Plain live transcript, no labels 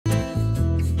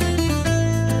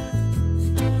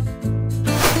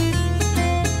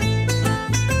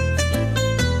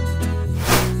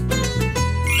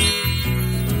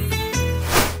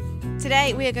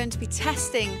we are going to be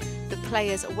testing the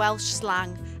players' Welsh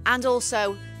slang and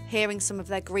also hearing some of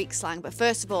their Greek slang. But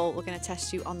first of all, we're going to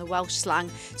test you on the Welsh slang.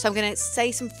 So I'm going to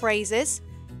say some phrases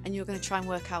and you're going to try and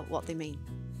work out what they mean.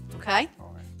 Okay?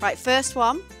 Right, first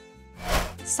one,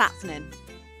 sapnin.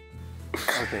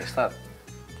 Okay, start.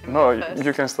 No,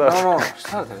 you can start. No,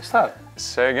 start.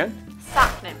 Say again.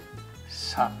 Sapnin.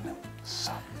 Sapnin.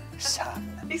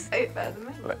 You say it better than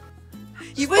me. Like,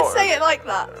 you would say it like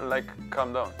that. Like,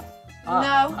 calm down.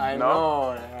 No. I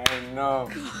know.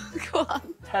 Go on.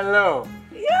 Hello.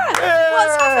 Yeah. Yes.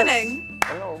 What's happening?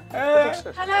 Hello.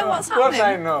 Hello, what's Of course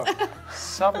happening? I know.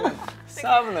 Sapnin.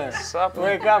 Sapnin.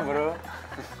 Wake up, bro.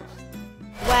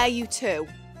 Where you to?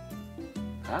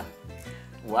 Huh?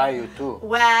 Why you too?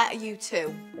 Where you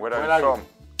to? Where are you from?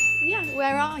 Yeah,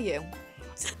 where are you?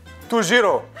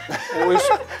 2-0.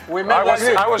 We made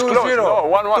I was close. 2-0. No,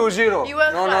 1-1. 2-0. You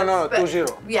were No, close,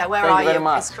 2-0. Yeah, where Thank are you very you?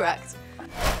 much. Is correct.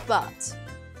 But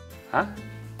Huh?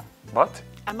 What?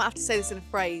 I might have to say this in a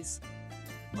phrase.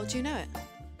 Or do you know it?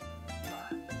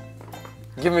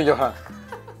 Give me your hand.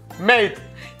 Mate.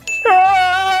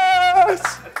 Yes!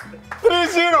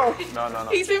 3-0. No.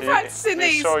 He's been practicing He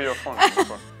these. saw your phone.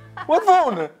 What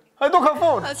phone? I don't have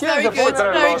phone. That's Here's very the good.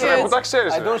 phone. Very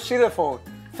good. I don't see the phone.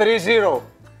 3-0.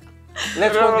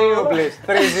 Let's continue, please.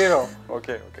 3-0.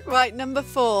 Okay. Right, number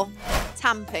 4,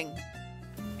 tamping.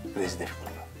 This is difficult.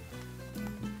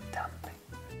 Tamping.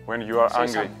 When you are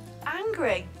angry.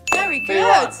 Angry. Very 3-1.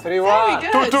 good. 3-1.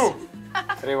 Very good. 2-2.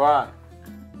 3-1.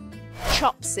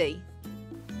 Chopsy.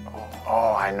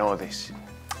 Oh, I know this.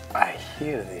 I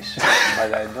hear this,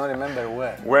 but I don't remember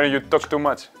where. When you talk too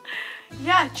much.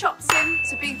 Yeah, chopsing,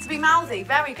 to be mouthy.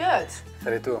 Very good.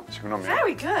 3-2. Συγγνώμη.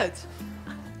 Very good.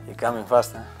 You're coming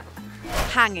fast, huh?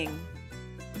 Hanging.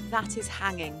 That is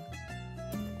hanging.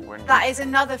 When That is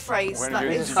another phrase.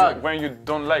 when you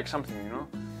don't like something, you know?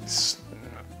 It's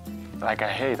like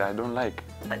I don't like.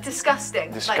 Like disgusting.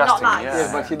 Disgusting, like not nice. yeah.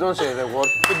 Yes, but you don't say the word.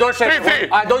 You don't say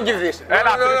 3-3. I don't give this. No.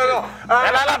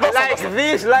 Like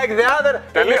this, like the other,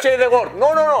 and you say the word. No.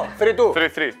 3-2.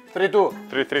 3-3. 3-2.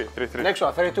 3-3. Next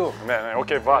one, 3-2. Ναι,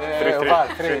 okay, VAR.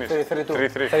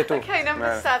 3-3. 3-2. Okay,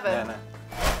 number 7. Ναι.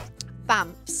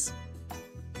 Bamps.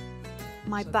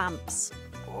 My bamps.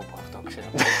 Πω, αυτό ξέρω.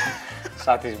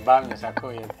 Σαν τις μπάμες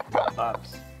ακούγεται.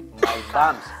 Bumps.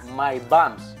 My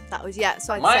bumps. That was, yeah,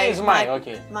 so I'd Mine say is mine,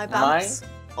 okay. My bamps.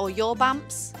 Or your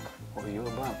bamps. Oh, your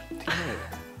bumps. Τι είναι?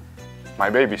 My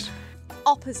babies.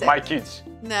 Opposite. My kids.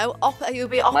 No,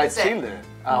 you'll be My opposite. children.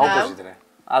 No. Opposite, ρε.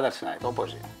 Other side,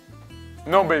 opposite.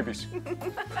 No babies.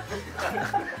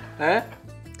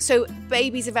 So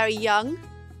babies are very young.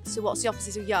 So what's the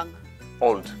opposite of young?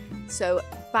 Old. So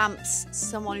bamps,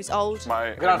 someone who's old. My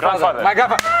Grandfather. My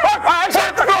grandfather.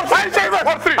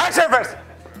 I say first.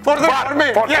 For me.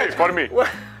 Yes. For me. We're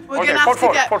Okay, gonna have to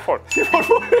get 4-4.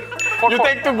 You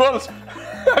take 2 goals.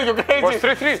 Are you crazy? Was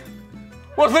 3-3.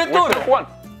 What's 3-2? We took 1.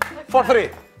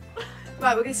 4-3.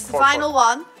 Right, we're going to the final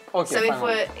one. Okay, so final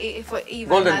if we're even,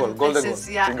 Golden then goal, golden this goal. is,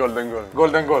 yeah.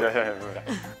 Golden goal.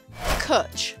 Yeah.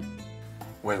 Kutch.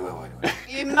 Wait.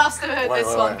 You must have heard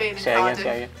this one being in Cardiff.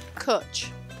 Say again. Kutch.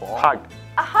 Hug.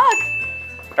 A hug.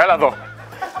 Έλα εδώ.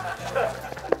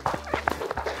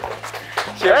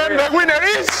 And the winner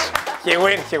is...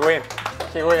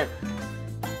 He win.